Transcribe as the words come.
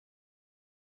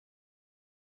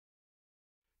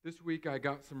This week I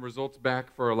got some results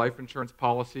back for a life insurance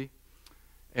policy,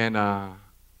 and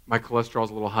my cholesterol's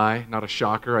a little high. Not a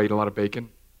shocker, I eat a lot of bacon.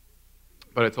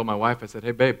 But I told my wife, I said,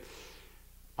 hey babe,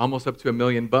 almost up to $1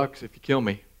 million if you kill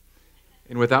me.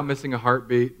 And without missing a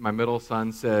heartbeat, my middle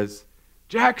son says,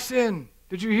 Jackson,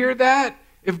 did you hear that?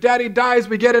 If daddy dies,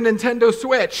 we get a Nintendo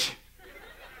Switch.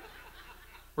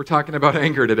 We're talking about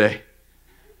anger today.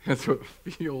 That's what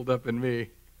fueled up in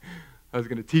me. I was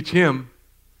going to teach him.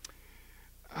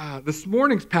 This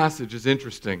morning's passage is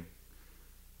interesting.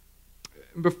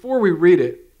 Before we read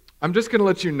it, I'm just going to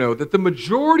let you know that the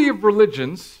majority of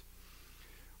religions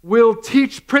will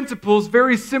teach principles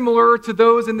very similar to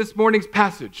those in this morning's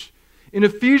passage. In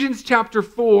Ephesians chapter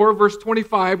 4, verse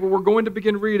 25, where we're going to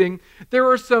begin reading, there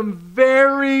are some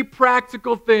very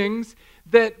practical things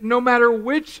that no matter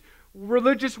which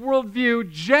religious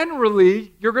worldview,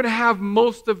 generally, you're going to have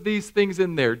most of these things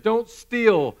in there. Don't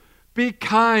steal, be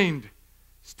kind,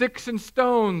 sticks and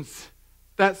stones,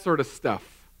 that sort of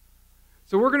stuff.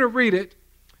 So we're going to read it,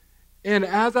 and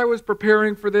as I was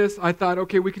preparing for this, I thought,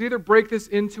 okay, we could either break this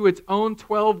into its own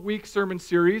 12-week sermon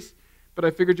series, but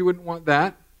I figured you wouldn't want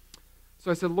that.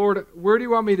 So I said, Lord, where do you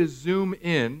want me to zoom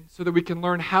in so that we can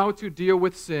learn how to deal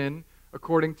with sin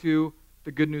according to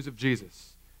the good news of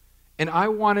Jesus? And I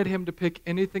wanted him to pick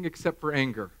anything except for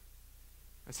anger.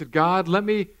 I said, God, let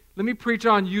me preach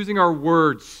on using our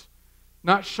words.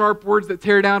 Not sharp words that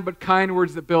tear down, but kind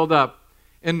words that build up.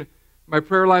 And my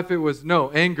prayer life, it was,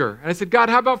 no, anger. And I said, God,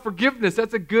 how about forgiveness?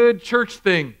 That's a good church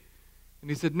thing.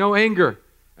 And he said, no, anger.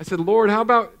 I said, Lord, how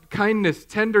about kindness,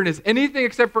 tenderness, anything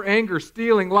except for anger,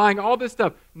 stealing, lying, all this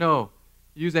stuff? No,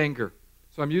 use anger.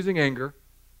 So I'm using anger,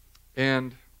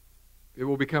 and it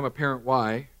will become apparent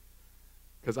why,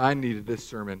 because I needed this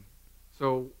sermon.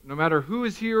 So no matter who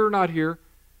is here or not here,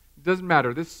 it doesn't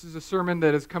matter. This is a sermon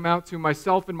that has come out to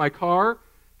myself in my car.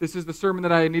 This is the sermon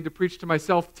that I need to preach to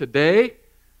myself today.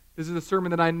 This is the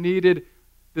sermon that I needed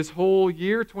this whole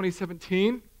year,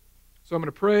 2017. So I'm going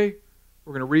to pray,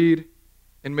 we're going to read,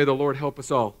 and may the Lord help us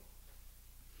all.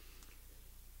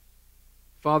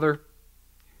 Father,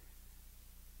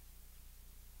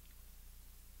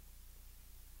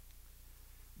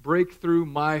 break through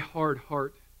my hard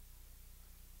heart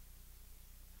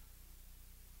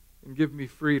and give me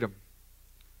freedom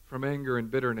from anger and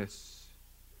bitterness.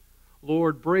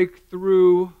 Lord, break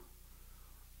through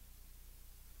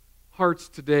hearts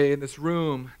today in this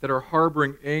room that are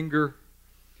harboring anger.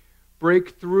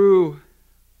 Break through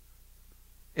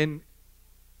and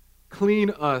clean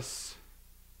us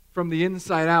from the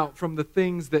inside out, from the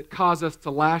things that cause us to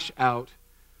lash out.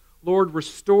 Lord,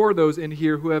 restore those in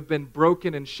here who have been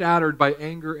broken and shattered by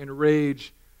anger and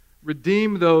rage.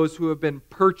 Redeem those who have been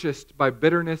purchased by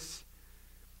bitterness.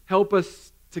 Help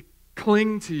us to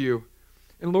cling to you.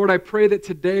 And Lord, I pray that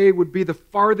today would be the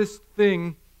farthest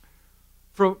thing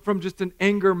from just an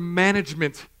anger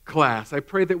management class. I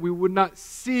pray that we would not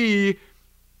see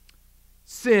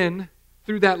sin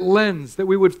through that lens, that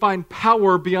we would find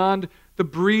power beyond the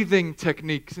breathing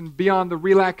techniques and beyond the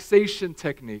relaxation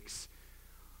techniques.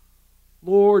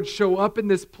 Lord, show up in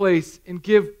this place and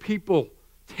give people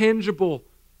tangible,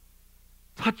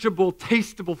 touchable,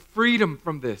 tasteable freedom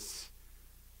from this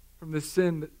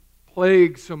sin that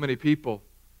plagues so many people.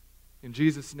 In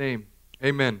Jesus' name,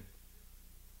 amen.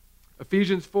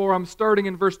 Ephesians 4, I'm starting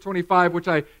in verse 25, which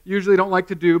I usually don't like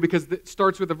to do because it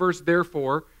starts with the verse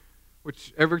therefore,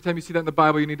 which every time you see that in the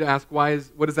Bible, you need to ask, what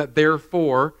is that there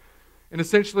for? And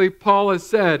essentially, Paul has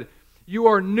said, you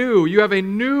are new. You have a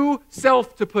new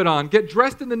self to put on. Get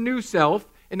dressed in the new self.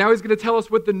 And now he's going to tell us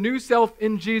what the new self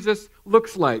in Jesus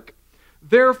looks like.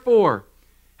 Therefore,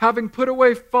 having put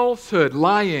away falsehood,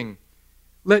 lying,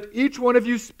 let each one of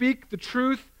you speak the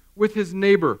truth with his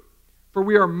neighbor, for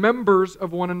we are members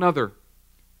of one another.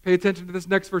 Pay attention to this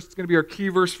next verse. It's going to be our key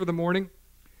verse for the morning.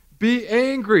 Be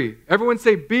angry. Everyone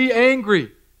say, be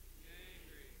angry.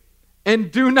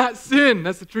 And do not sin.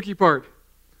 That's the tricky part.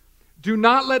 Do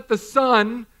not let the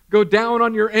sun go down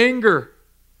on your anger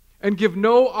and give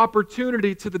no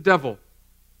opportunity to the devil.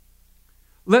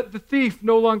 Let the thief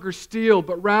no longer steal,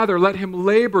 but rather let him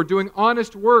labor, doing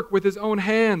honest work with his own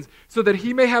hands, so that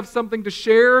he may have something to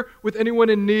share with anyone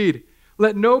in need.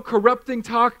 Let no corrupting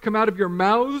talk come out of your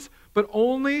mouths, but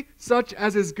only such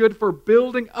as is good for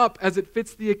building up as it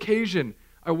fits the occasion.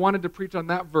 I wanted to preach on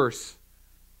that verse,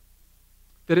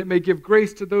 that it may give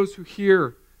grace to those who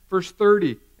hear. Verse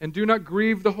 30, and do not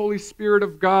grieve the Holy Spirit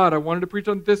of God. I wanted to preach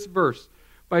on this verse,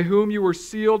 by whom you were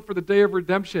sealed for the day of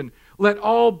redemption. Let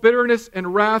all bitterness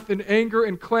and wrath and anger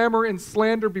and clamor and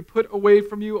slander be put away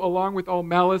from you, along with all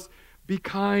malice. Be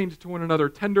kind to one another,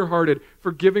 tenderhearted,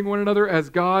 forgiving one another as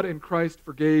God in Christ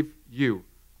forgave you.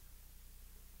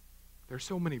 there's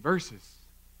so many verses,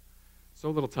 so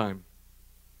little time.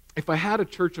 If I had a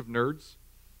church of nerds,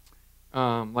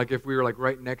 like if we were like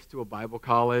right next to a Bible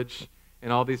college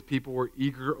and all these people were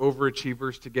eager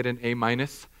overachievers to get an A-,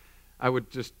 I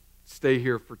would just stay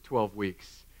here for 12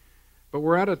 weeks. But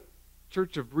we're at a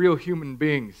church of real human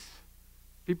beings.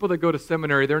 People that go to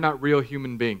seminary, they're not real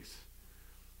human beings.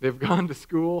 They've gone to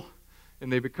school and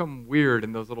they become weird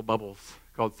in those little bubbles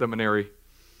called seminary.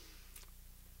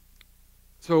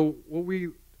 So what we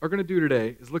are going to do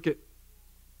today is look at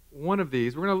one of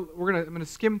these. I'm going to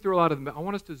skim through a lot of them. I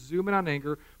want us to zoom in on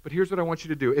anger, but here's what I want you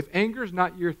to do. If anger is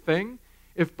not your thing,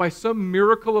 if by some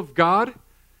miracle of God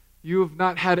you have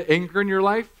not had anger in your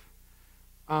life,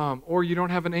 or you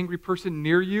don't have an angry person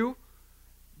near you,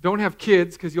 don't have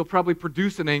kids because you'll probably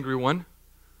produce an angry one.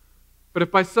 But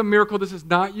if by some miracle this is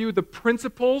not you, the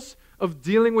principles of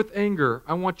dealing with anger,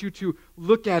 I want you to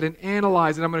look at and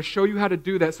analyze, and I'm going to show you how to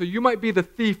do that. So you might be the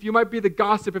thief, you might be the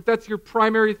gossip. If that's your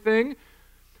primary thing,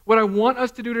 what I want us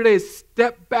to do today is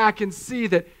step back and see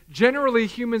that generally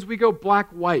humans, we go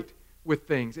black-white with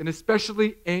things, and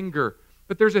especially anger.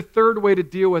 But there's a third way to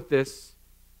deal with this,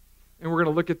 and we're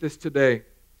going to look at this today.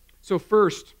 So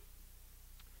first,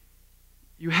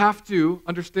 you have to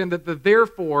understand that the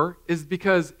therefore is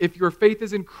because if your faith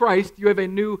is in Christ, you have a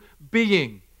new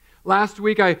being. Last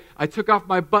week, I took off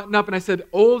my button up and I said,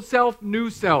 old self,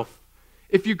 new self.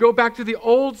 If you go back to the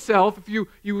old self, if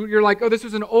you're like, oh, this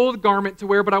was an old garment to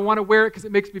wear, but I want to wear it because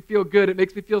it makes me feel good, it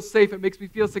makes me feel safe, it makes me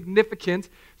feel significant.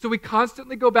 So we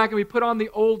constantly go back and we put on the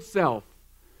old self.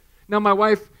 Now, my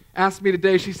wife asked me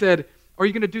today, she said, are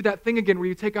you going to do that thing again where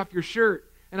you take off your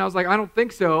shirt? And I was like, I don't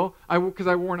think so, because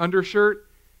I wore an undershirt.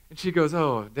 And she goes,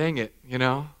 oh, dang it, you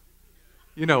know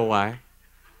why.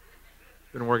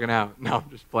 Been working out. No, I'm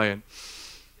just playing.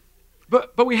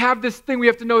 But we have this thing, we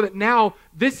have to know that now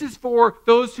this is for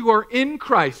those who are in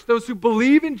Christ, those who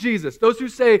believe in Jesus, those who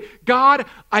say, God,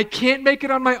 I can't make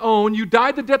it on my own. You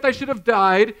died the death I should have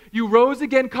died. You rose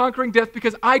again conquering death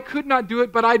because I could not do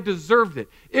it, but I deserved it.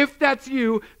 If that's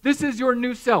you, this is your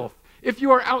new self. If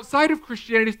you are outside of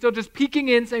Christianity, still just peeking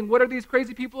in, saying, what are these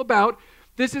crazy people about?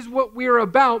 This is what we are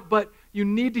about, but you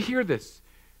need to hear this.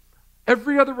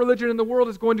 Every other religion in the world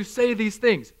is going to say these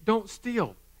things. Don't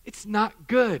steal. It's not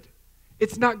good.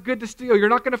 It's not good to steal. You're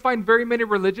not going to find very many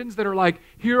religions that are like,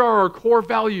 here are our core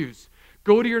values.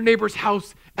 Go to your neighbor's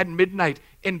house at midnight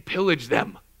and pillage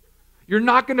them. You're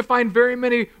not going to find very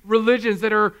many religions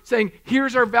that are saying,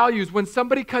 here's our values. When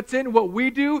somebody cuts in, what we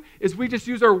do is we just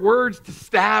use our words to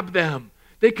stab them.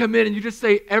 They come in and you just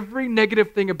say every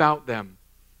negative thing about them.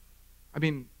 I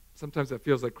mean, sometimes that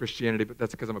feels like Christianity, but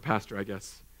that's because I'm a pastor, I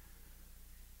guess.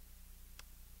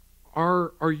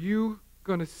 Are you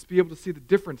going to be able to see the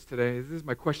difference today? This is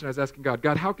my question I was asking God.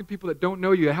 God, how can people that don't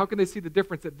know you, how can they see the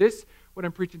difference that this, what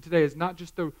I'm preaching today, is not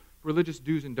just the religious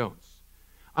do's and don'ts?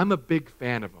 I'm a big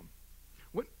fan of them.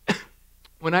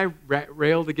 When I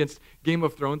railed against Game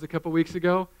of Thrones a couple weeks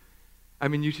ago, I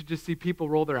mean, you should just see people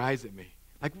roll their eyes at me.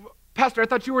 Like, Pastor, I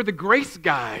thought you were the grace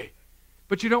guy,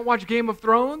 but you don't watch Game of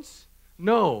Thrones?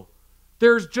 No.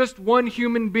 There's just one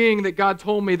human being that God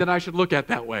told me that I should look at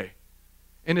that way,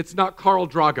 and it's not Khal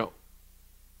Drogo.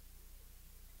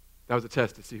 That was a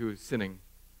test to see who was sinning.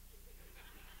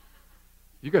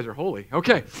 You guys are holy.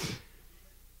 Okay.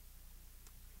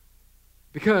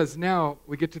 Because now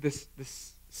we get to this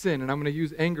sin, and I'm going to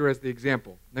use anger as the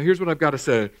example. Now here's what I've got to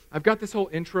say. I've got this whole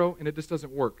intro, and it just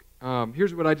doesn't work.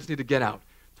 Here's what I just need to get out.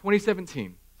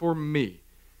 2017, for me.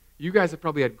 You guys have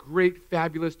probably had great,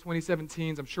 fabulous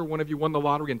 2017s. I'm sure one of you won the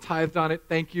lottery and tithed on it.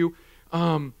 Thank you.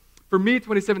 For me,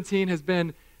 2017 has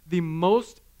been the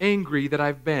most angry that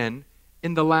I've been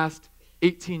in the last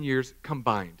 18 years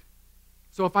combined.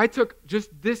 So if I took just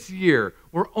this year,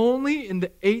 we're only in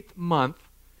the 8th month,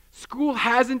 school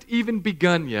hasn't even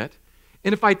begun yet,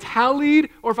 and if I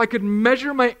tallied or if I could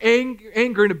measure my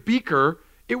anger in a beaker,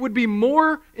 it would be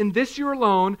more in this year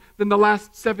alone than the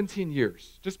last 17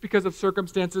 years, just because of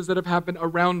circumstances that have happened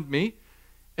around me,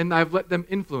 and I've let them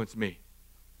influence me.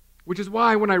 Which is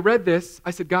why when I read this,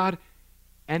 I said, God,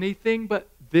 anything but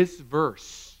this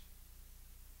verse.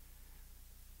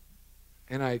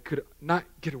 And I could not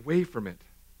get away from it.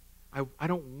 I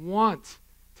don't want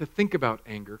to think about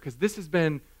anger because this has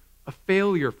been a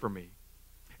failure for me.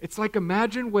 It's like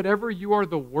imagine whatever you are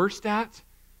the worst at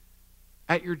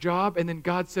your job, and then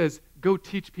God says, go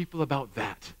teach people about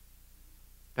that.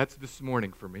 That's this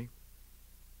morning for me.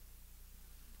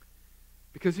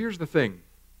 Because here's the thing.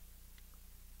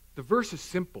 The verse is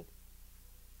simple.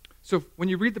 So when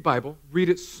you read the Bible, read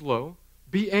it slow.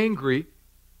 Be angry.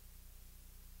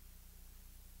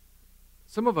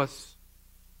 Some of us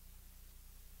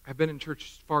I've been in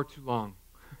church far too long.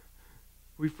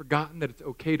 We've forgotten that it's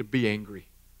okay to be angry.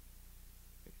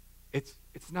 It's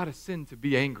not a sin to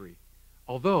be angry.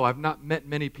 Although I've not met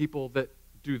many people that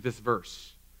do this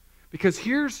verse. Because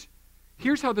here's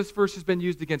how this verse has been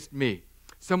used against me.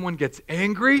 Someone gets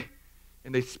angry,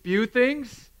 and they spew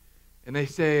things, and they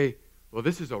say, well,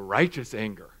 this is a righteous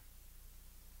anger.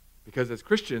 Because as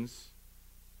Christians,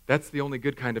 that's the only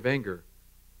good kind of anger.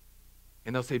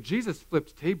 And they'll say, Jesus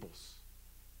flipped tables.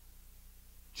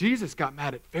 Jesus got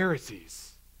mad at Pharisees.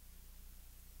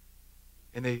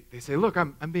 And they say, look,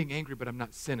 I'm being angry, but I'm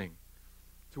not sinning.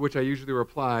 To which I usually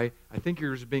reply, I think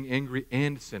you're just being angry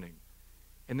and sinning.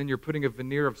 And then you're putting a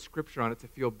veneer of Scripture on it to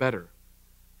feel better.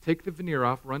 Take the veneer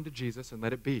off, run to Jesus, and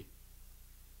let it be.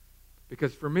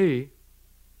 Because for me,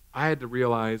 I had to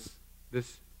realize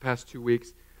this past 2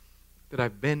 weeks that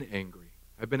I've been angry.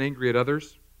 I've been angry at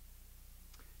others,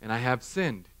 and I have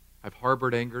sinned. I've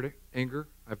harbored anger.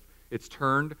 It's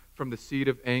turned from the seed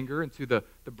of anger into the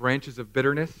branches of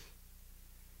bitterness.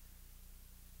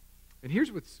 And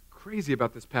here's what's crazy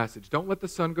about this passage. Don't let the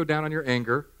sun go down on your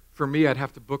anger. For me, I'd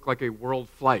have to book like a world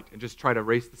flight and just try to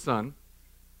race the sun.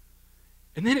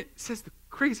 And then it says the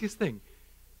craziest thing.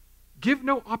 Give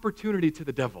no opportunity to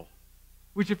the devil.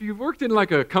 Which if you've worked in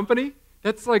like a company,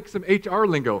 that's like some HR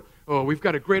lingo. Oh, we've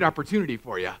got a great opportunity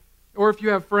for you. Or if you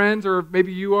have friends, or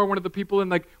maybe you are one of the people in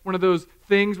like one of those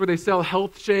things where they sell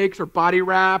health shakes or body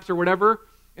wraps or whatever,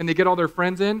 and they get all their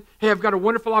friends in. Hey, I've got a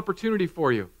wonderful opportunity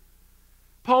for you.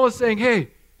 Paul is saying, hey,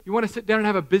 you want to sit down and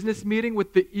have a business meeting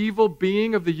with the evil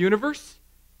being of the universe?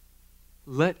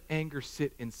 Let anger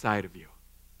sit inside of you.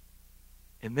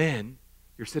 And then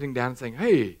you're sitting down and saying,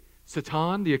 hey,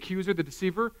 Satan, the accuser, the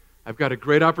deceiver, I've got a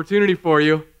great opportunity for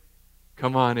you.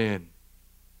 Come on in.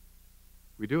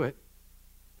 We do it.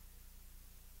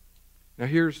 Now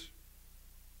here's,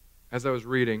 as I was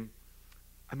reading,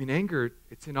 anger,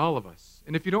 it's in all of us.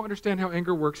 And if you don't understand how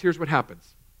anger works, here's what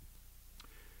happens.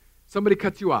 Somebody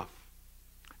cuts you off.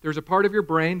 There's a part of your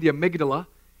brain, the amygdala,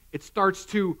 it starts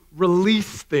to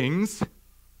release things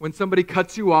when somebody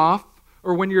cuts you off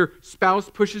or when your spouse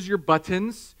pushes your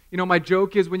buttons. You know, my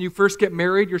joke is when you first get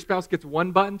married, your spouse gets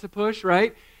one button to push,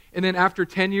 right? And then after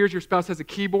 10 years, your spouse has a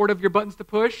keyboard of your buttons to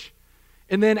push.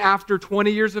 And then after 20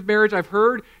 years of marriage, I've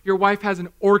heard your wife has an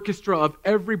orchestra of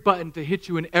every button to hit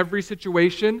you in every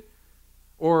situation.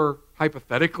 Or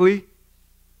hypothetically,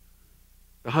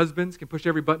 the husbands can push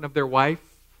every button of their wife,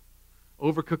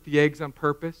 overcook the eggs on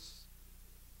purpose.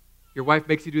 Your wife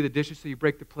makes you do the dishes so you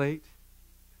break the plate.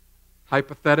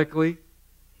 Hypothetically.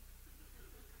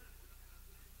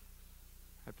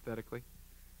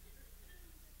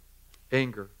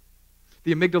 Anger.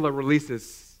 The amygdala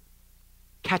releases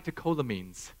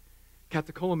catecholamines.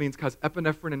 Catecholamines cause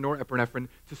epinephrine and norepinephrine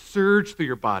to surge through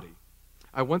your body.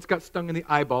 I once got stung in the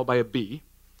eyeball by a bee.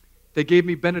 They gave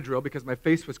me Benadryl because my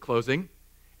face was closing.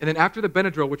 And then after the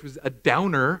Benadryl, which was a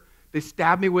downer, they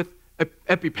stabbed me with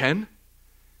EpiPen.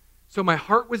 So my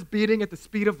heart was beating at the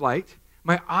speed of light.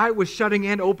 My eye was shutting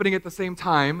and opening at the same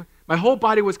time. My whole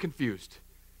body was confused.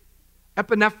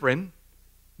 Epinephrine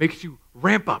makes you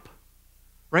ramp up.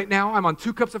 Right now, I'm on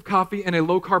 2 cups of coffee and a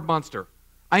low-carb Monster.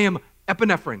 I am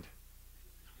epinephrine.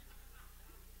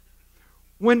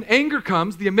 When anger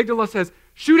comes, the amygdala says,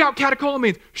 shoot out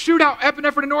catecholamines, shoot out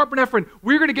epinephrine and norepinephrine.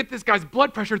 We're going to get this guy's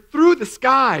blood pressure through the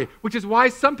sky, which is why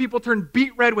some people turn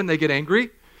beet red when they get angry.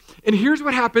 And here's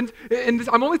what happens, and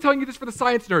I'm only telling you this for the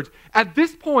science nerds. At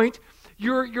this point,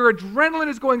 your adrenaline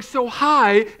is going so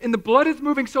high and the blood is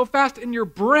moving so fast in your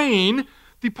brain,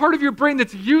 the part of your brain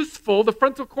that's useful, the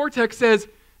frontal cortex, says,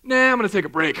 nah, I'm going to take a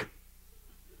break.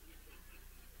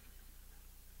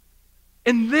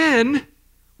 And then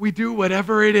we do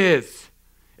whatever it is.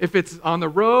 If it's on the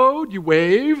road, you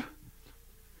wave.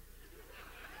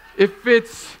 If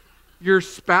it's your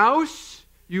spouse,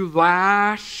 you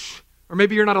lash. Or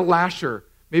maybe you're not a lasher.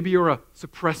 Maybe you're a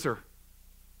suppressor.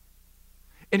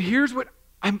 And here's what,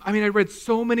 I read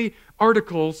so many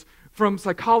articles from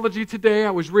Psychology Today.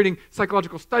 I was reading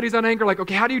psychological studies on anger, like,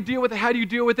 okay, how do you deal with it? How do you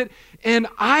deal with it? And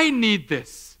I need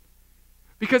this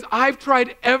because I've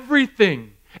tried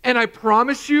everything. And I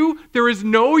promise you, there is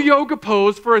no yoga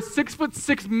pose for a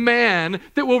 6'6" man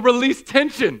that will release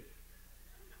tension.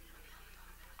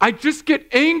 I just get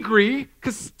angry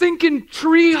because stinking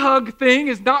tree hug thing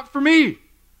is not for me.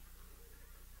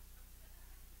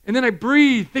 And then I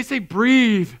breathe. They say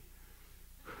breathe.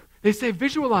 They say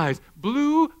visualize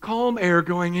blue, calm air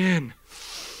going in.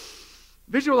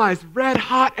 Visualize red,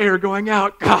 hot air going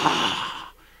out.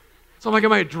 So I'm like,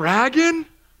 am I a dragon?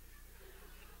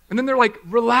 And then they're like,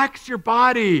 relax your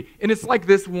body. And it's like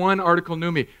this one article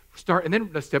knew me. And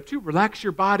then step 2, relax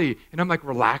your body. And I'm like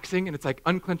relaxing, and it's like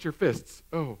unclench your fists.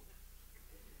 Oh.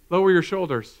 Lower your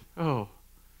shoulders. Oh.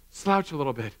 Slouch a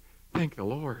little bit. Thank the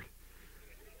Lord.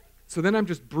 So then I'm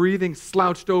just breathing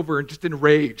slouched over and just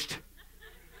enraged.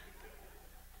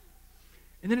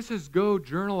 And then it says, go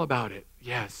journal about it.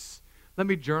 Yes, let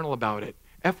me journal about it.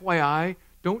 FYI,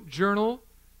 don't journal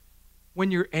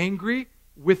when you're angry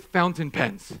with fountain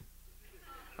pens.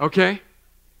 Okay?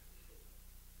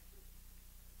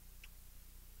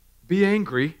 Be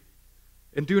angry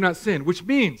and do not sin, which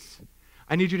means,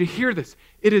 I need you to hear this,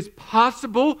 it is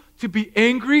possible to be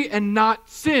angry and not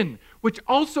sin, which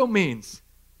also means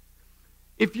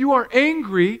if you are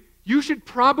angry, you should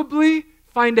probably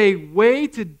find a way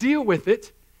to deal with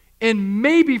it, and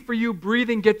maybe for you,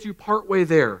 breathing gets you partway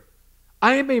there.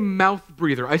 I am a mouth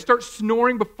breather. I start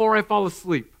snoring before I fall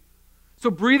asleep. So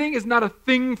breathing is not a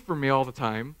thing for me all the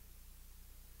time.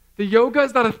 The yoga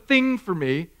is not a thing for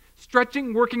me.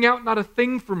 Stretching, working out, not a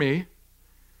thing for me.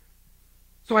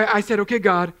 So I said, okay,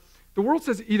 God, the world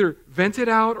says either vent it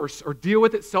out or deal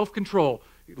with it, self-control.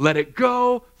 Let it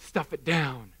go, stuff it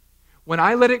down. When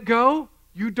I let it go,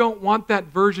 you don't want that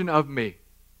version of me.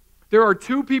 There are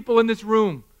 2 people in this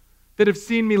room that have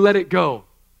seen me let it go.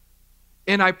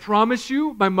 And I promise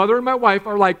you, my mother and my wife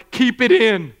are like, keep it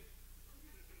in.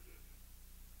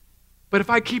 But if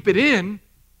I keep it in,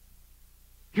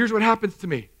 here's what happens to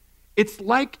me. It's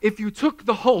like if you took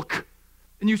the Hulk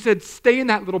and you said, stay in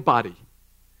that little body.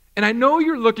 And I know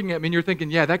you're looking at me and you're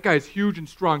thinking, yeah, that guy's huge and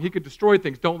strong. He could destroy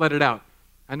things. Don't let it out.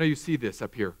 I know you see this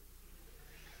up here.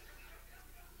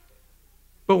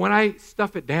 But when I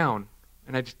stuff it down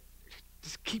and I just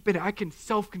keep it, I can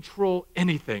self-control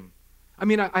anything. I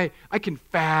mean, I can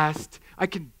fast. I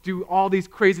can do all these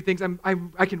crazy things.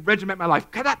 I can regiment my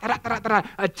life.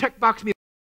 Checkbox me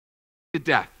to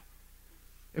death.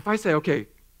 If I say, okay,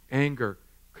 anger,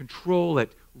 control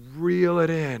it, reel it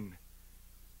in,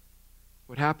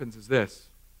 what happens is this.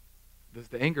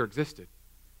 The anger existed.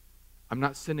 I'm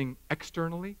not sinning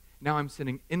externally. Now I'm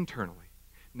sinning internally.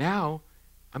 Now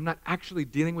I'm not actually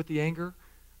dealing with the anger.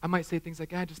 I might say things like,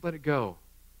 just let it go.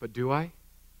 But do I?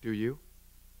 Do you?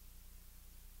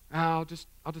 I'll just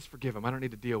forgive him. I don't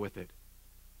need to deal with it.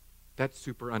 That's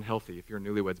super unhealthy if you're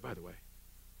newlyweds, by the way.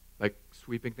 Like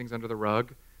sweeping things under the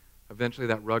rug. Eventually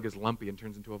that rug is lumpy and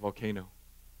turns into a volcano.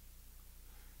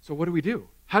 So what do?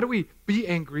 How do we be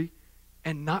angry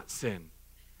and not sin?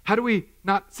 How do we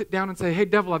not sit down and say, hey,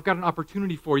 devil, I've got an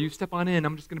opportunity for you. Step on in.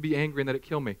 I'm just going to be angry and let it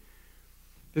kill me.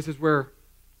 This is where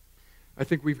I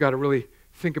think we've got to really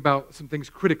think about some things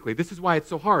critically. This is why it's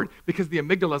so hard, because the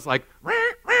amygdala is like,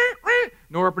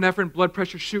 norepinephrine, blood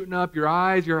pressure shooting up, your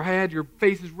eyes, your head, your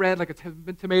face is red like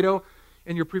a tomato,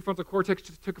 and your prefrontal cortex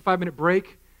just took a 5-minute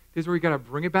break. This is where you got to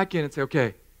bring it back in and say,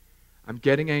 okay, I'm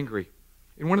getting angry.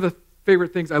 And one of the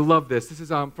favorite things, I love this. This is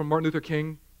from Martin Luther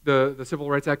King, the civil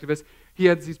rights activist. He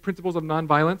has these principles of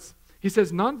nonviolence. He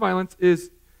says nonviolence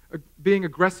is being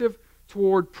aggressive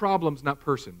toward problems, not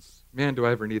persons. Man, do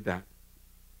I ever need that.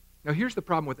 Now, here's the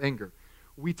problem with anger.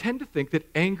 We tend to think that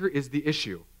anger is the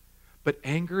issue, but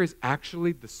anger is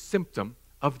actually the symptom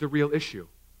of the real issue.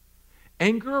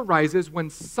 Anger arises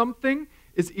when something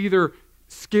is either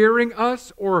scaring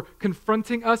us or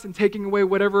confronting us and taking away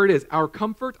whatever it is, our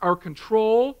comfort, our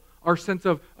control, our sense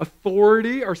of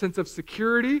authority, our sense of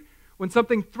security. When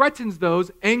something threatens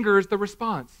those, anger is the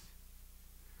response.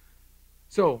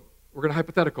 So, we're going to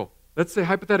hypothetical. Let's say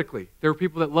hypothetically, there are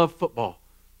people that love football.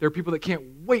 There are people that can't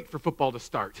wait for football to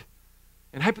start.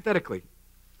 And hypothetically,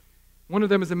 one of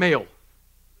them is a male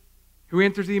who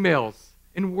answers emails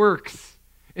and works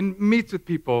and meets with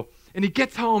people. And he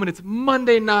gets home and it's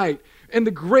Monday night and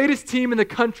the greatest team in the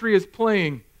country is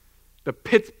playing, the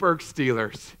Pittsburgh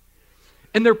Steelers.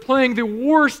 And they're playing the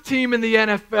worst team in the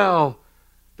NFL,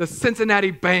 the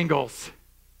Cincinnati Bengals.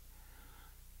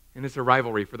 And it's a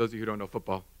rivalry for those of you who don't know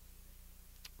football.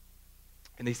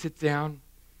 And he sits down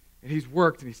and he's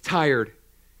worked and he's tired.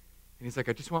 And he's like,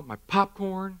 I just want my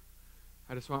popcorn.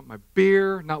 I just want my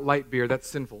beer, not light beer, that's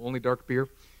sinful, only dark beer.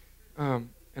 And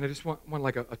I just want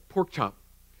like a pork chop.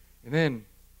 And then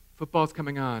football's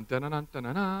coming on, da-na-na,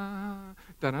 da-na-na,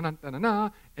 da-na-na, da-na-na.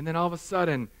 And then all of a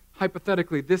sudden,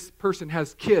 hypothetically, this person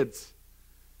has kids,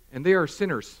 and they are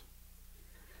sinners.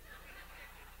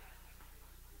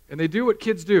 And they do what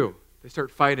kids do. They start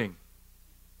fighting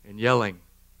and yelling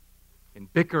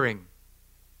and bickering.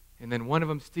 And then one of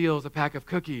them steals a pack of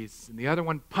cookies, and the other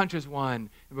one punches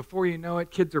one. And before you know it,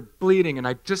 kids are bleeding, and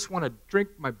I just want to drink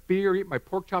my beer, eat my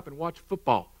pork chop, and watch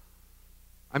football.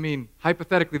 I mean,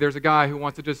 hypothetically, there's a guy who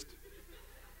wants to just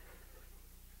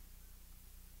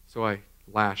So I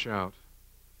lash out.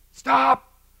 Stop!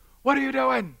 What are you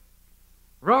doing?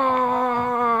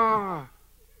 Raw!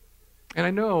 And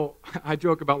I know I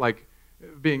joke about like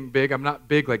being big. I'm not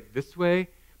big like this way,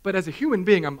 but as a human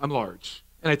being, I'm large,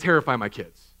 and I terrify my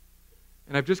kids.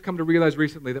 And I've just come to realize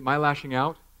recently that my lashing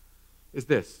out is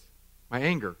this, my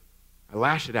anger. I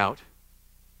lash it out.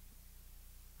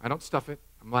 I don't stuff it.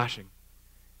 I'm lashing.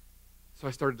 So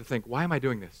I started to think, why am I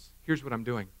doing this? Here's what I'm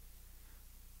doing.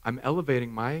 I'm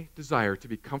elevating my desire to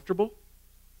be comfortable.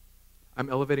 I'm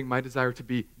elevating my desire to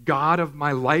be God of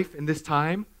my life in this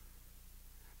time.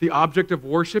 The object of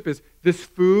worship is this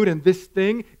food and this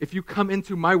thing. If you come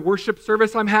into my worship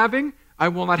service I'm having, I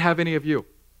will not have any of you.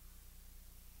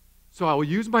 So I will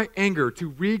use my anger to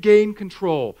regain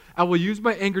control. I will use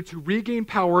my anger to regain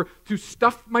power, to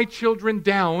stuff my children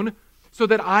down so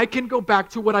that I can go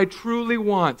back to what I truly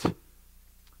want,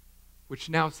 which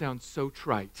now sounds so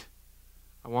trite.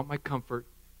 I want my comfort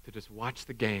to just watch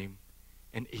the game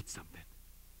and eat something.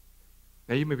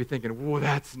 Now you may be thinking, well,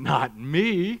 that's not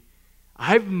me.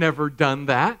 I've never done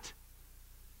that.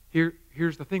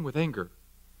 Here's the thing with anger.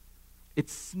 It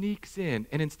sneaks in,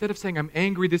 and instead of saying, I'm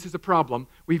angry, this is a problem,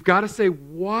 we've got to say,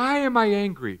 why am I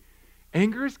angry?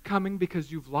 Anger is coming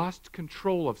because you've lost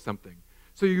control of something.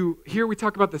 So here we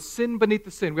talk about the sin beneath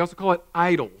the sin. We also call it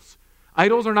idols.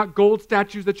 Idols are not gold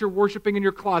statues that you're worshiping in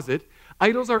your closet.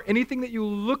 Idols are anything that you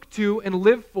look to and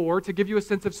live for to give you a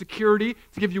sense of security,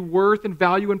 to give you worth and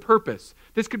value and purpose.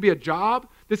 This could be a job.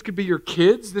 This could be your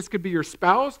kids. This could be your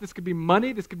spouse. This could be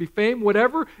money. This could be fame,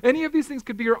 whatever. Any of these things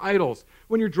could be your idols.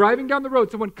 When you're driving down the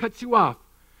road, someone cuts you off.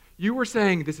 You were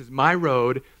saying, this is my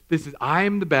road. I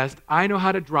am the best. I know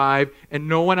how to drive, and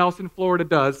no one else in Florida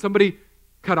does. Somebody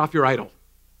cut off your idol,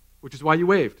 which is why you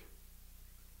waved.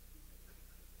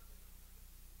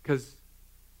 Because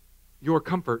your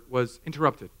comfort was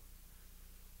interrupted.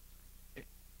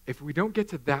 If we don't get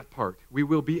to that part, we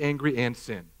will be angry and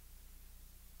sin.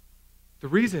 The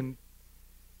reason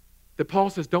that Paul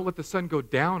says don't let the sun go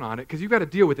down on it, because you've got to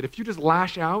deal with it. If you just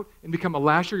lash out and become a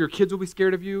lasher, your kids will be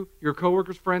scared of you, your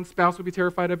coworkers, friends, spouse will be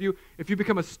terrified of you. If you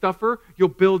become a stuffer, you'll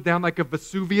build down like a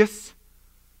Vesuvius.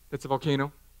 That's a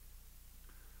volcano.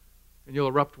 And you'll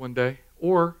erupt one day.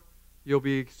 Or you'll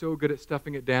be so good at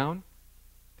stuffing it down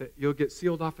that you'll get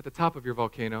sealed off at the top of your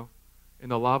volcano,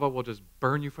 and the lava will just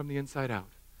burn you from the inside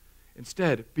out.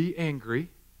 Instead, be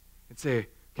angry and say,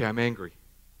 okay, I'm angry.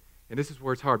 And this is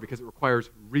where it's hard because it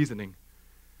requires reasoning.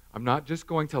 I'm not just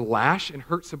going to lash and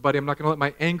hurt somebody. I'm not going to let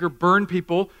my anger burn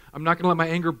people. I'm not going to let my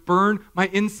anger burn my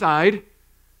inside.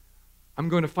 I'm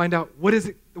going to find out, what is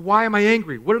it? Why am I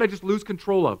angry? What did I just lose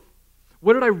control of?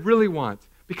 What did I really want?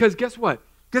 Because guess what?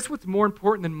 Guess what's more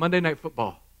important than Monday Night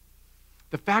Football?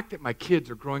 The fact that my kids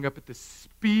are growing up at the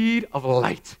speed of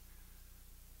light.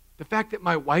 The fact that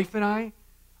my wife and I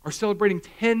are celebrating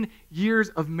 10 years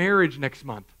of marriage next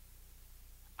month.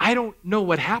 I don't know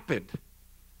what happened.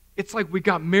 It's like we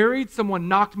got married, someone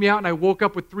knocked me out, and I woke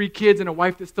up with 3 kids and a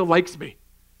wife that still likes me.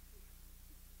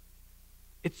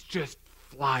 It's just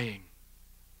flying.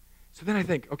 So then I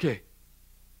think, okay,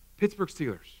 Pittsburgh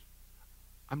Steelers.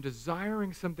 I'm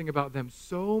desiring something about them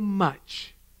so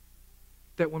much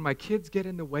that when my kids get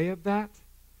in the way of that,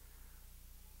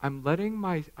 I'm letting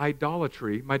my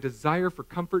idolatry, my desire for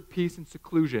comfort, peace, and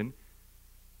seclusion,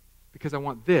 because I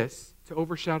want this to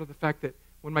overshadow the fact that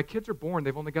when my kids are born,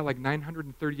 they've only got like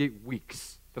 938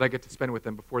 weeks that I get to spend with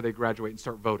them before they graduate and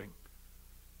start voting.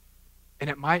 And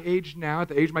at my age now, at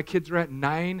the age my kids are at,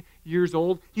 9 years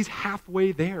old, he's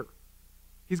halfway there.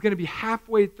 He's going to be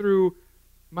halfway through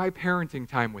my parenting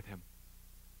time with him.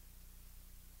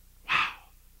 Wow.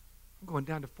 I'm going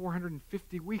down to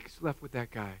 450 weeks left with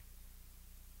that guy.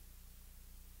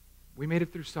 We made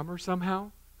it through summer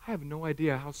somehow. I have no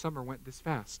idea how summer went this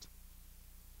fast.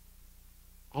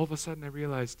 All of a sudden I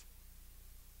realized,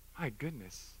 my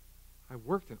goodness, I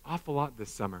worked an awful lot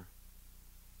this summer.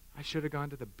 I should have gone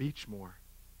to the beach more.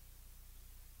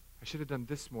 I should have done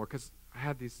this more because I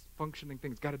had these functioning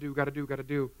things. Got to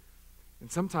do. And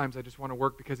sometimes I just want to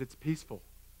work because it's peaceful.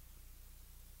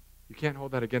 You can't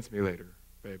hold that against me later,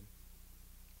 babe.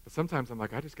 But sometimes I'm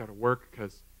like, I just got to work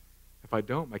because if I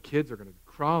don't, my kids are going to be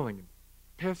crawling and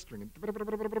pestering. But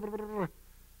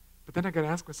then I got to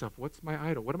ask myself, what's my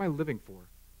idol? What am I living for?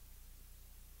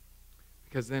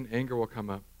 Because then anger will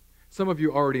come up. Some of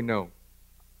you already know.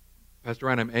 Pastor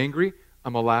Ryan, I'm angry.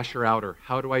 I'm a lasher-outer.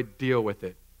 How do I deal with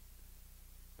it?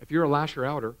 If you're a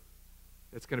lasher-outer,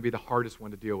 it's going to be the hardest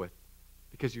one to deal with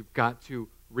because you've got to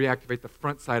reactivate the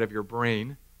front side of your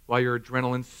brain while your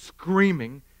adrenaline's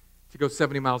screaming to go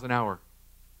 70 miles an hour.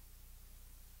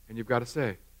 And you've got to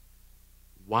say,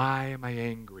 why am I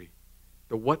angry?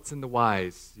 The what's and the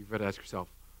whys. You've got to ask yourself,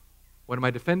 what am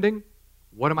I defending?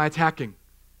 What am I attacking?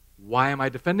 Why am I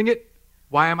defending it?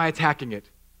 Why am I attacking it?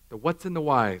 The what's and the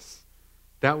whys.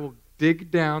 That will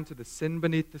dig down to the sin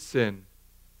beneath the sin.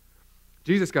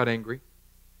 Jesus got angry,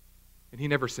 and he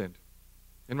never sinned.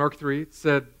 In Mark 3, it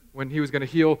said when he was going to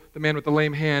heal the man with the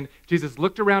lame hand, Jesus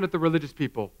looked around at the religious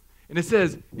people. And it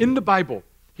says, in the Bible,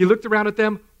 he looked around at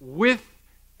them with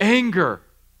anger.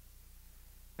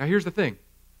 Now here's the thing.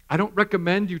 I don't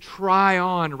recommend you try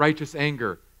on righteous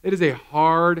anger. It is a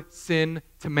hard sin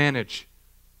to manage.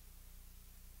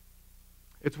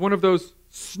 It's one of those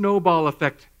snowball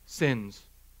effect sins.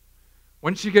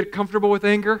 Once you get comfortable with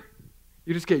anger,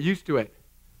 you just get used to it.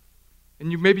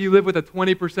 And maybe you live with a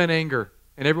 20% anger,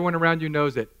 and everyone around you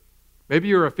knows it. Maybe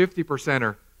you're a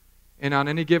 50%er, and on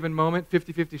any given moment,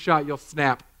 50-50 shot, you'll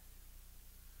snap.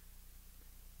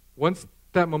 Once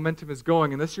that momentum is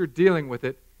going, unless you're dealing with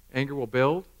it, anger will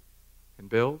build and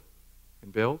build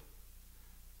and build.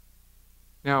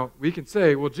 Now, we can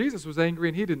say, well, Jesus was angry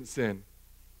and he didn't sin.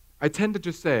 I tend to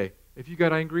just say, if you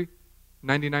got angry,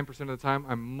 99% of the time,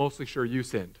 I'm mostly sure you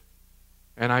sinned.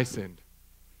 And I sinned.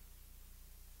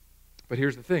 But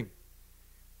here's the thing.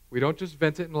 We don't just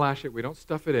vent it and lash it. We don't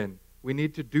stuff it in. We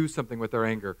need to do something with our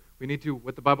anger. We need to,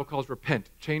 what the Bible calls, repent,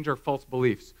 change our false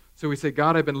beliefs. So we say,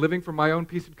 God, I've been living for my own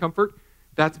peace and comfort.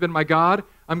 That's been my God.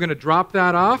 I'm going to drop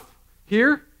that off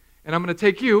here, and I'm going to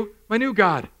take you, my new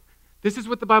God. This is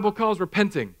what the Bible calls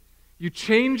repenting. You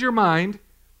change your mind,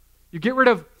 you get rid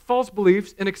of false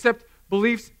beliefs and accept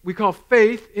beliefs we call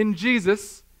faith in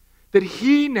Jesus, that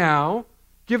he now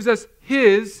gives us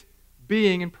his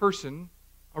being in person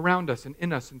around us and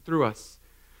in us and through us.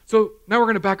 So now we're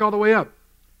going to back all the way up.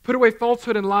 Put away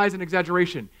falsehood and lies and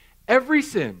exaggeration. Every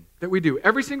sin that we do,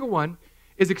 every single one,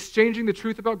 is exchanging the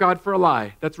truth about God for a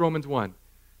lie. That's Romans 1.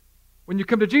 When you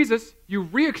come to Jesus, you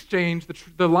re-exchange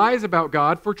the lies about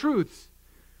God for truths.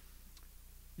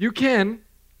 You can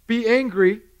be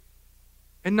angry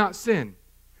and not sin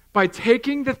by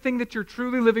taking the thing that you're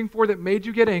truly living for that made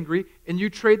you get angry, and you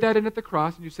trade that in at the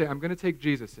cross, and you say, I'm going to take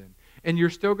Jesus in. And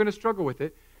you're still going to struggle with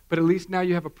it, but at least now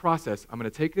you have a process. I'm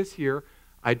going to take this here.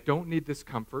 I don't need this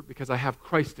comfort because I have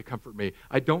Christ to comfort me.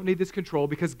 I don't need this control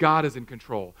because God is in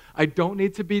control. I don't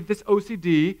need to be this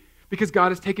OCD because God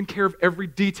has taken care of every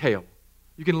detail.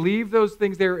 You can leave those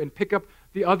things there and pick up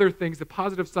the other things, the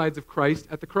positive sides of Christ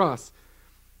at the cross.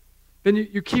 Then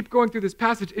you keep going through this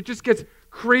passage. It just gets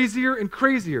crazier and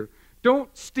crazier.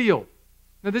 Don't steal.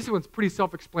 Now this one's pretty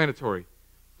self-explanatory.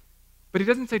 But he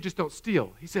doesn't say just don't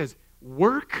steal. He says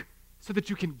work so that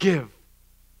you can give.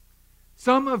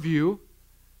 Some of you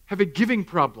have a giving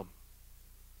problem.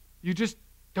 You just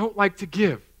don't like to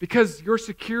give because your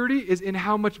security is in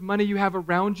how much money you have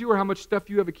around you or how much stuff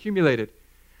you have accumulated.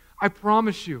 I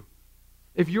promise you,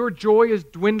 if your joy is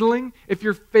dwindling, if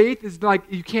your faith is like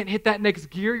you can't hit that next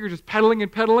gear, you're just pedaling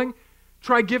and pedaling,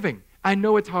 try giving. I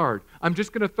know it's hard. I'm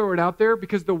just going to throw it out there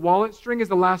because the wallet string is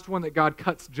the last one that God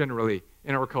cuts generally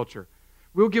in our culture.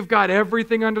 We'll give God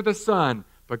everything under the sun,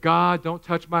 but God, don't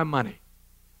touch my money.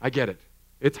 I get it.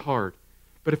 It's hard.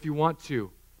 But if you want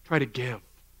to, try to give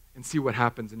and see what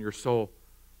happens in your soul.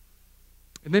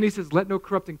 And then he says, let no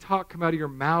corrupting talk come out of your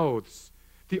mouths.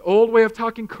 The old way of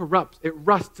talking corrupts. It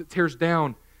rusts. It tears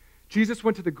down. Jesus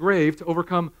went to the grave to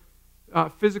overcome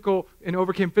physical and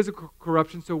overcame physical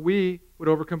corruption so we would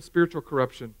overcome spiritual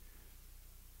corruption.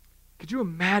 Could you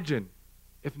imagine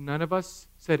if none of us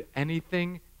said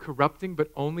anything corrupting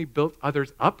but only built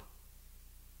others up?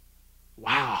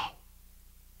 Wow.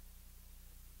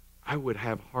 I would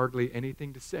have hardly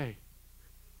anything to say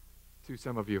to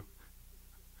some of you.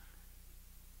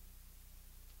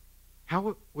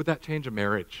 How would that change a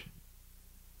marriage?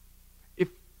 If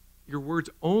your words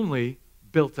only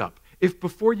built up. If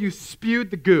before you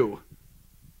spewed the goo,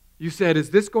 you said, is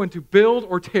this going to build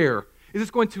or tear? Is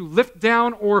this going to lift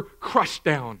down or crush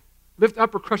down? Lift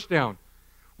up or crush down?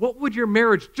 What would your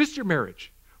marriage, just your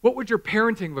marriage, what would your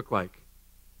parenting look like?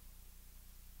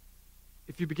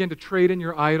 If you begin to trade in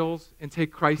your idols and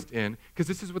take Christ in, because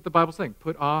this is what the Bible's saying,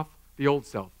 put off the old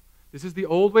self. This is the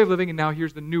old way of living, and now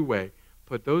here's the new way.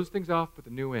 Put those things off, put the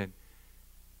new in.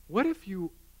 What if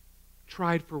you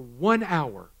tried for 1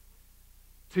 hour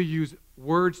to use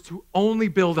words to only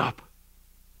build up?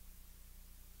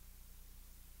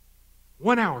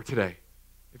 1 hour today.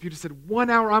 If you just said, 1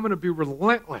 hour, I'm going to be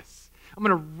relentless. I'm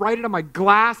going to write it on my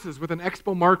glasses with an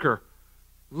Expo marker.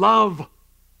 Love.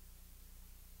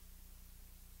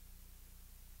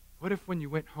 What if when you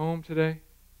went home today,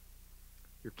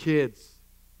 your kids,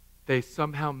 they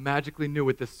somehow magically knew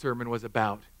what this sermon was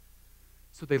about?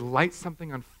 So they light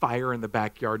something on fire in the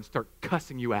backyard and start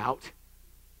cussing you out.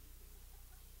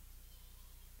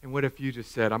 And what if you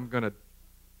just said, I'm going to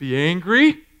be angry.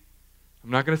 I'm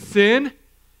not going to sin.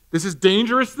 This is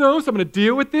dangerous, though, so I'm going to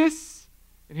deal with this.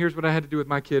 And here's what I had to do with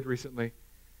my kid recently.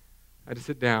 I had to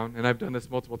sit down, and I've done this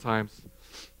multiple times.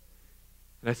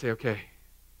 And I say, okay,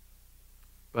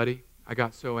 buddy, I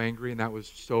got so angry, and that was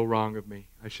so wrong of me.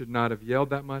 I should not have yelled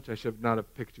that much. I should not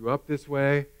have picked you up this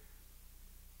way.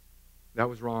 That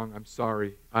was wrong. I'm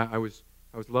sorry. I was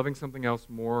loving something else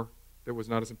more that was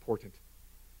not as important.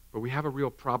 But we have a real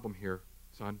problem here,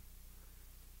 son.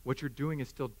 What you're doing is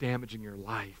still damaging your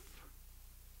life.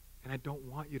 And I don't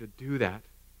want you to do that.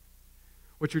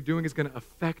 What you're doing is going to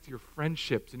affect your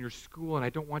friendships and your school, and I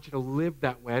don't want you to live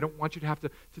that way. I don't want you to have to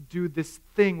do this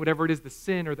thing, whatever it is, the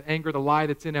sin or the anger, the lie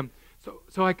that's in him.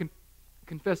 So I can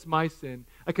confess my sin.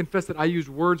 I confess that I used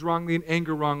words wrongly and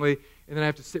anger wrongly, and then I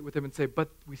have to sit with him and say, but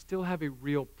we still have a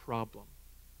real problem.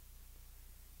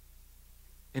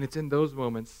 And it's in those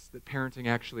moments that parenting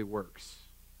actually works.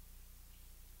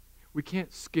 We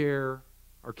can't scare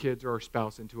our kids or our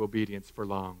spouse into obedience for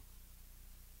long.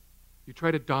 You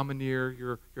try to domineer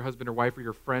your husband or wife or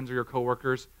your friends or your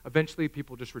coworkers, eventually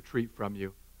people just retreat from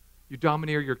you. You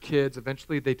domineer your kids,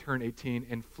 eventually they turn 18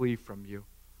 and flee from you.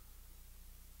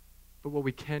 But what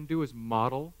we can do is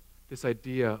model this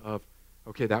idea of,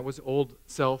 okay, that was old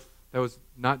self, that was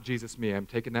not Jesus me, I'm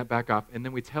taking that back off. And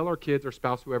then we tell our kids or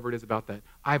spouse, whoever it is, about that.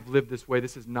 I've lived this way,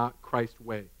 this is not Christ's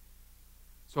way.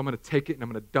 So I'm going to take it and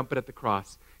I'm going to dump it at the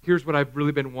cross. Here's what I've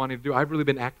really been wanting to do. I've really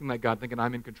been acting like God, thinking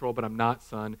I'm in control, but I'm not,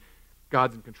 son.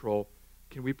 God's in control.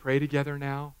 Can we pray together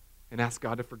now and ask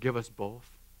God to forgive us both?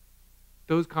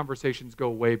 Those conversations go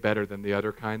way better than the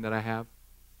other kind that I have.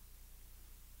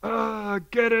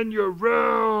 Get in your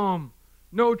room.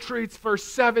 No treats for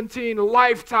 17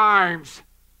 lifetimes.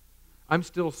 I'm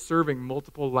still serving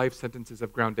multiple life sentences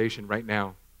of groundation right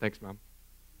now. Thanks, Mom.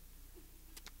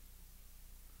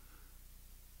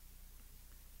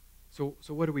 So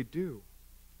what do we do?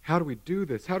 How do we do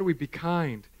this? How do we be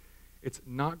kind? It's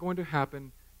not going to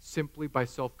happen simply by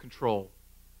self-control.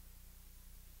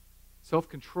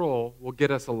 Self-control will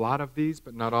get us a lot of these,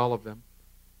 but not all of them.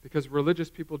 Because religious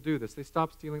people do this. They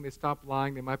stop stealing, they stop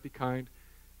lying, they might be kind.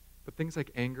 But things like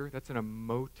anger, that's an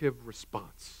emotive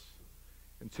response.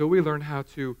 Until we learn how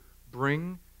to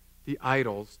bring the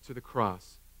idols to the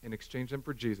cross and exchange them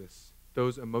for Jesus,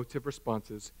 those emotive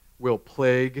responses will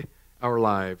plague our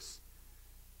lives.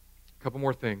 A couple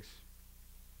more things.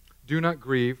 Do not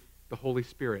grieve the Holy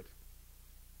Spirit.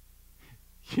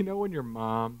 You know when your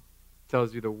mom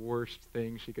tells you the worst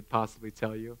thing she could possibly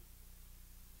tell you?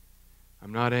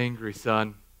 I'm not angry,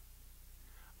 son.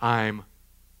 I'm...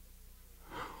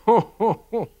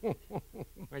 Oh,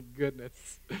 my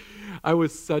goodness. I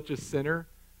was such a sinner.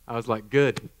 I was like,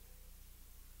 good.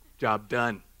 Job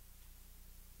done.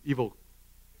 Evil.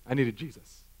 I needed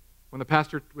Jesus. When the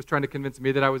pastor was trying to convince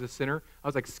me that I was a sinner, I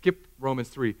was like, skip Romans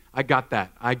 3. I got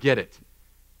that. I get it.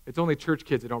 It's only church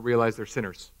kids that don't realize they're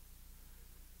sinners.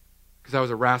 Because I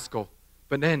was a rascal.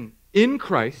 But then, in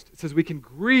Christ, it says we can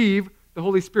grieve the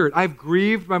Holy Spirit. I've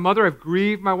grieved my mother. I've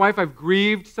grieved my wife. I've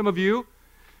grieved some of you.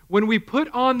 When we put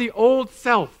on the old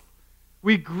self,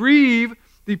 we grieve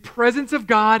the presence of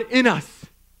God in us.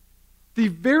 The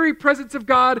very presence of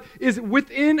God is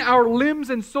within our limbs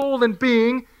and soul and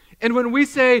being. And when we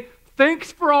say,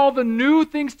 thanks for all the new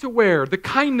things to wear, the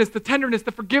kindness, the tenderness,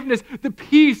 the forgiveness, the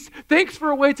peace, thanks for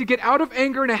a way to get out of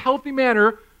anger in a healthy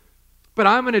manner, but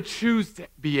I'm going to choose to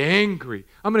be angry.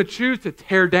 I'm going to choose to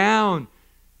tear down.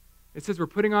 It says we're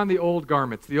putting on the old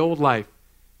garments, the old life.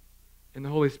 And the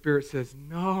Holy Spirit says,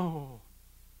 no,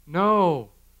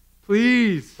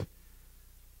 please,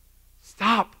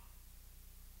 stop.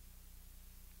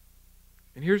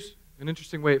 And here's an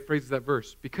interesting way it phrases that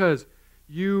verse. Because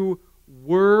you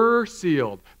were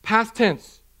sealed. Past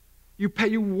tense. You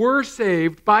were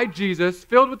saved by Jesus,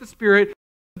 filled with the Spirit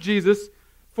of Jesus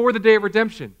for the day of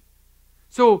redemption.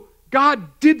 So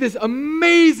God did this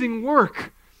amazing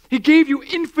work. He gave you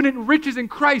infinite riches in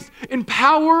Christ, in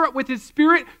power with His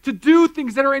Spirit to do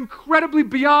things that are incredibly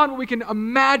beyond what we can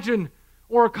imagine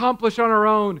or accomplish on our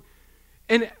own.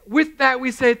 And with that,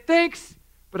 we say, thanks,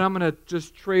 but I'm going to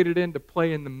just trade it in to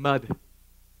play in the mud.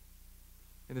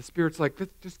 And the Spirit's like,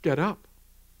 just get up.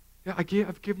 Yeah,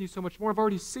 I've given you so much more. I've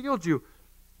already sealed you.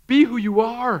 Be who you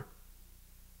are.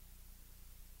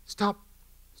 Stop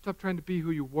trying to be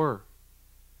who you were.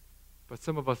 But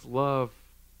some of us love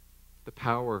the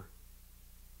power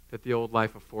that the old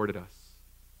life afforded us.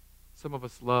 Some of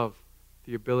us love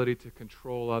the ability to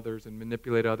control others and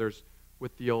manipulate others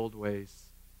with the old ways.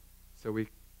 So we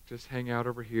just hang out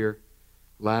over here,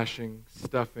 lashing,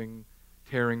 stuffing,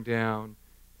 tearing down,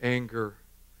 anger,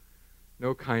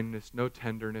 no kindness, no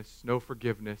tenderness, no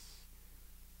forgiveness.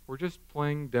 We're just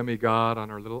playing demigod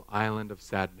on our little island of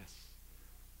sadness.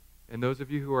 And those of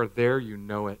you who are there, you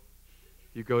know it.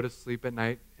 You go to sleep at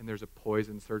night and there's a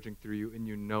poison surging through you and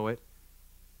you know it.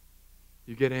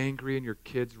 You get angry and your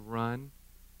kids run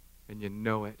and you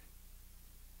know it.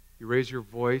 You raise your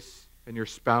voice and your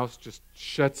spouse just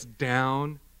shuts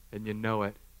down and you know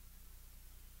it.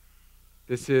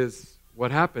 This is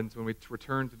what happens when we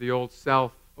return to the old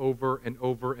self over and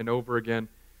over and over again.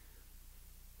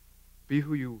 Be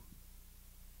who you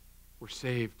were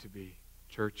saved to be,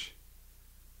 church.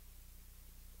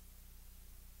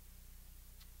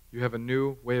 You have a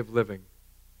new way of living,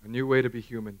 a new way to be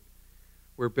human,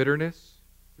 where bitterness,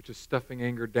 which is stuffing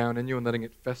anger down in you and letting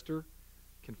it fester,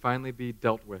 can finally be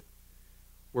dealt with.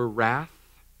 Where wrath,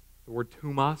 the word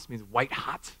thumos means white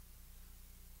hot,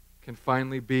 can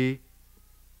finally be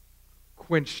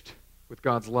quenched with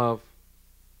God's love.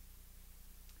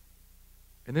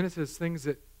 And then it says things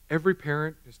that every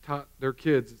parent has taught their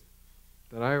kids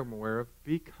that I am aware of.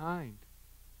 Be kind.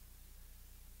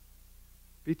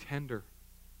 Be tender.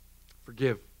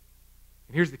 Forgive.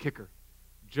 And here's the kicker.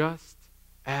 Just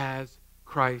as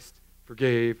Christ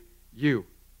forgave you.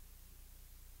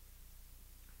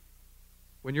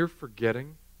 When you're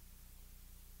forgetting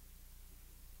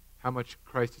how much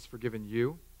Christ has forgiven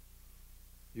you,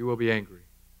 you will be angry.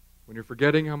 When you're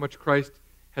forgetting how much Christ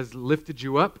has lifted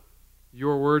you up,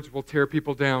 your words will tear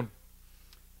people down.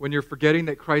 When you're forgetting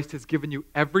that Christ has given you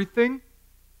everything,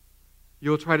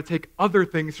 you'll try to take other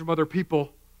things from other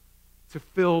people to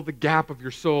fill the gap of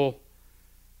your soul.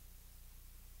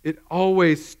 It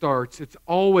always starts, it's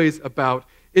always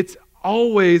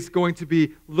going to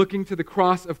be looking to the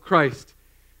cross of Christ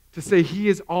to say, He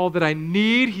is all that I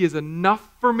need, He is enough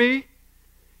for me,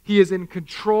 He is in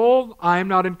control, I am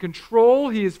not in control,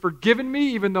 He has forgiven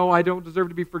me even though I don't deserve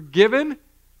to be forgiven.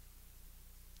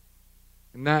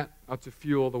 And that ought to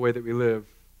fuel the way that we live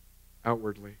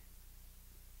outwardly.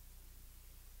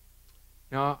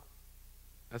 Now,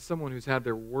 as someone who's had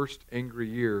their worst angry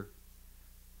year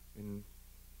in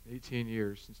 18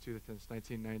 years, since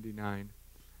 1999,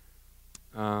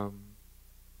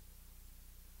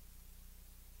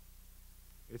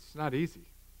 it's not easy.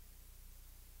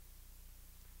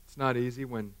 It's not easy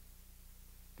when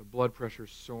the blood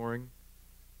pressure's soaring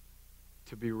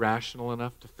to be rational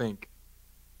enough to think,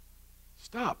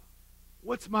 stop.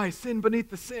 What's my sin beneath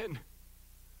the sin?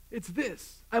 It's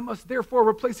this. I must therefore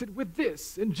replace it with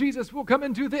this, and Jesus will come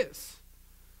and do this.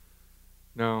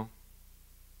 No.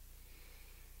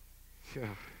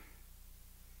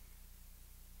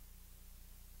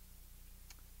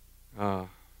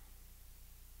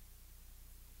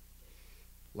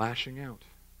 Lashing out.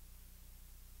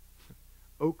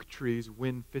 Oak trees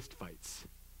win fistfights.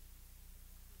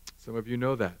 Some of you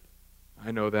know that.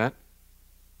 I know that.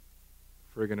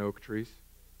 Friggin' oak trees.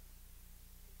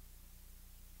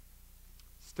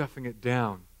 Stuffing it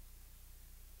down.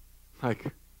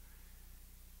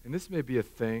 And this may be a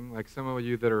thing, like some of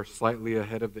you that are slightly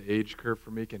ahead of the age curve for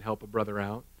me can help a brother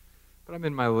out. But I'm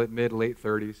in my late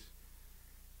 30s.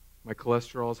 My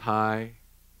cholesterol's high,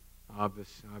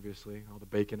 obviously, all the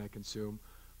bacon I consume.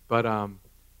 But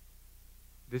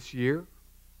this year,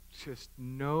 just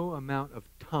no amount of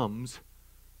Tums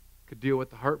could deal with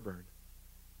the heartburn.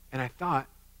 And I thought,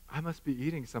 I must be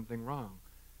eating something wrong.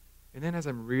 And then as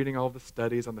I'm reading all the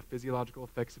studies on the physiological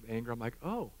effects of anger, I'm like,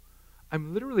 oh,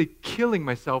 I'm literally killing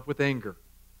myself with anger.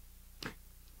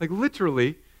 Like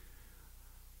literally,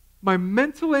 my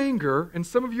mental anger, and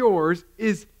some of yours,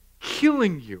 is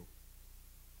killing you.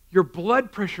 Your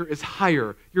blood pressure is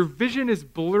higher. Your vision is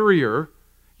blurrier.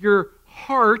 Your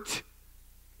heart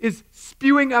is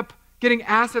spewing up, getting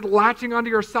acid latching onto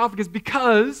your esophagus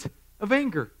because of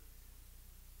anger.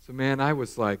 So man, I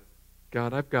was like,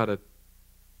 God, I got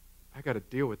to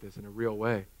deal with this in a real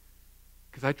way.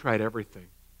 Because I tried everything.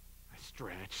 I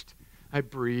stretched, I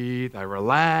breathed, I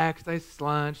relaxed, I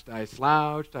slunched, I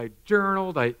slouched, I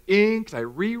journaled, I inked, I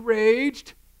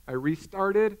re-raged, I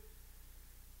restarted.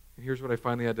 And here's what I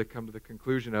finally had to come to the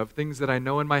conclusion of. Things that I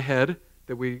know in my head,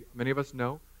 that many of us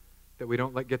know, that we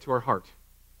don't let get to our heart.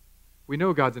 We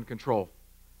know God's in control.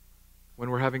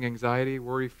 When we're having anxiety,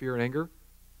 worry, fear, and anger,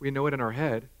 we know it in our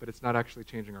head, but it's not actually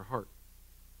changing our heart.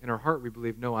 In our heart, we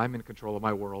believe, no, I'm in control of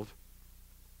my world.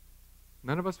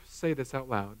 None of us say this out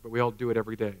loud, but we all do it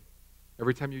every day.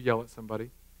 Every time you yell at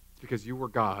somebody, it's because you were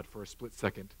God for a split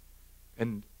second,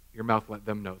 and your mouth let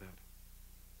them know that.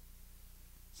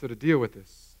 So to deal with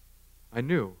this, I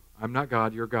knew, I'm not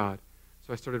God, you're God.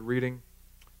 So I started reading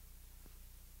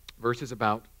verses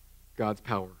about God's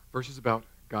power, verses about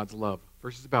God's love,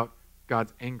 verses about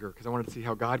God's anger because I wanted to see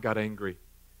how God got angry.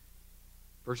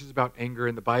 Verses about anger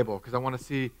in the Bible because I want to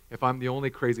see if I'm the only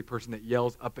crazy person that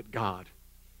yells up at God.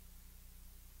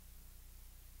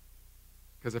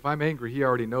 Because if I'm angry, he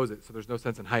already knows it, so there's no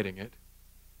sense in hiding it.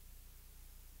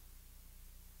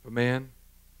 But man,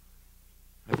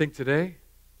 I think today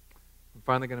I'm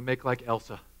finally going to make like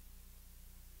Elsa.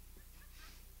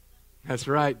 That's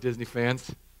right, Disney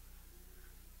fans.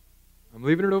 I'm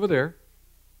leaving it over there.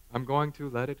 I'm going to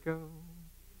let it go.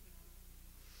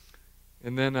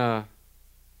 And then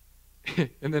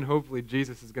and then hopefully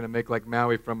Jesus is going to make like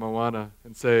Maui from Moana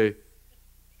and say,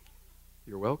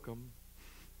 "You're welcome."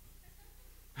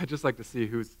 I'd just like to see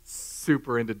who's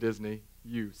super into Disney.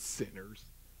 You sinners.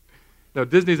 No,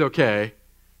 Disney's okay.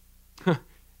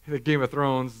 The Game of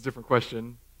Thrones is a different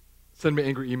question. Send me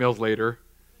angry emails later.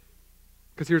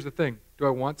 Because here's the thing. Do I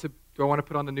want to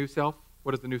put on the new self?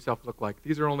 What does the new self look like?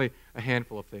 These are only a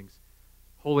handful of things.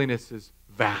 Holiness is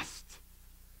vast.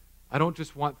 I don't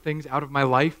just want things out of my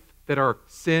life that are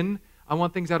sin. I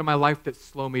want things out of my life that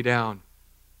slow me down.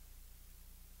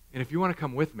 And if you want to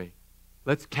come with me,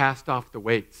 let's cast off the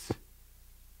weights.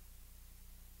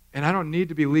 And I don't need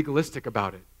to be legalistic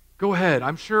about it. Go ahead.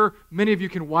 I'm sure many of you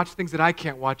can watch things that I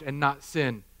can't watch and not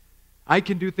sin. I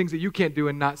can do things that you can't do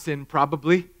and not sin,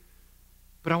 probably.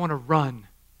 But I want to run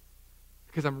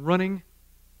because I'm running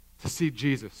to see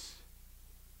Jesus.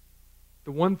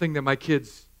 The one thing that my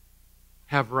kids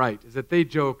have right is that they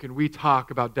joke and we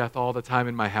talk about death all the time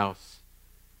in my house.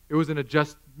 It was an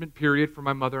adjustment period for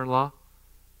my mother-in-law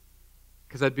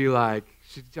because I'd be like,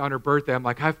 on her birthday, I'm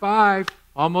like, high five,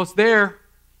 almost there.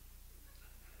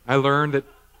 I learned that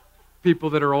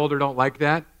people that are older don't like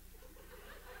that.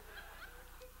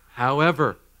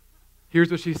 However,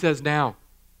 here's what she says now.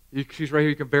 She's right here,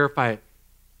 you can verify it.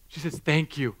 She says,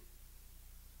 thank you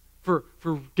for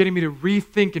getting me to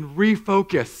rethink and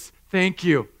refocus. Thank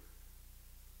you.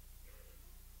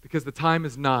 Because the time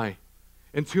is nigh.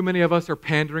 And too many of us are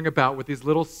pandering about with these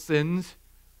little sins,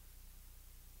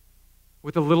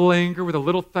 with a little anger, with a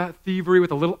little thievery,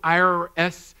 with a little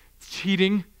IRS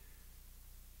cheating.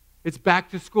 It's back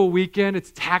to school weekend.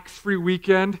 It's tax-free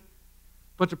weekend. A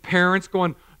bunch of parents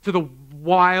going to the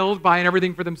wild, buying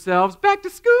everything for themselves. Back to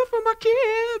school for my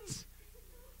kids.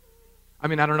 I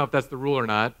mean, I don't know if that's the rule or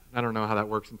not. I don't know how that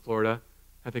works in Florida.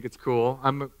 I think it's cool.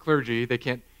 I'm a clergy. You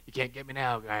can't get me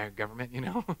now, government, you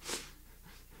know.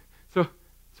 So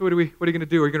what are you going to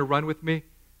do? Are you going to run with me?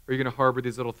 Or are you going to harbor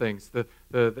these little things,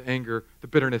 the anger, the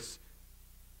bitterness?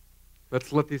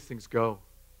 Let's let these things go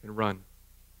and run.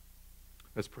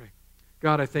 Let's pray.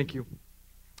 God, I thank you.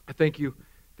 I thank you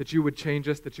that you would change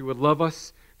us, that you would love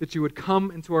us, that you would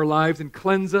come into our lives and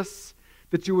cleanse us,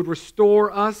 that you would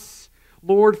restore us.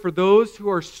 Lord, for those who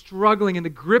are struggling in the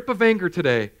grip of anger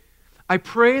today, I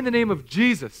pray in the name of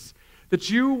Jesus that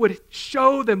you would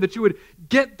show them, that you would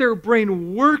get their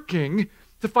brain working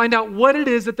to find out what it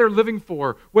is that they're living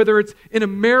for, whether it's in a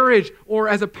marriage or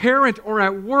as a parent or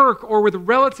at work or with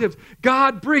relatives.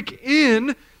 God, break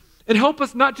in and help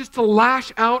us not just to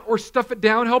lash out or stuff it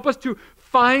down. Help us to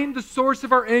find the source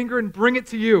of our anger and bring it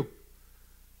to you.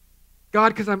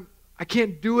 God, because I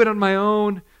can't do it on my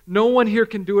own. No one here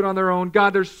can do it on their own.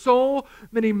 God, there's so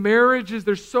many marriages,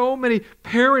 there's so many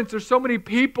parents, there's so many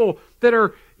people that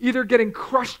are either getting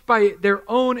crushed by their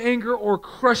own anger or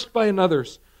crushed by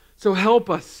another's. So help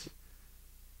us.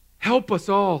 Help us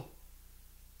all.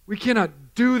 We cannot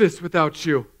do this without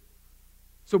you.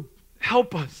 So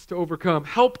help us to overcome.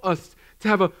 Help us to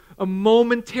have a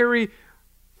momentary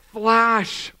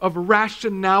flash of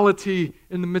rationality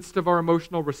in the midst of our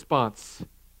emotional response.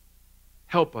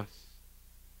 Help us.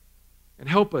 And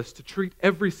help us to treat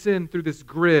every sin through this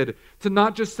grid, to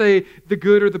not just say the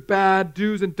good or the bad,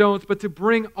 do's and don'ts, but to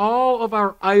bring all of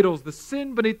our idols, the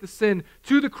sin beneath the sin,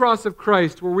 to the cross of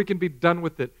Christ where we can be done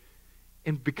with it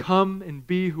and become and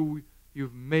be who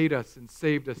you've made us and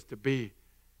saved us to be.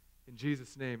 In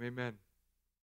Jesus' name, amen.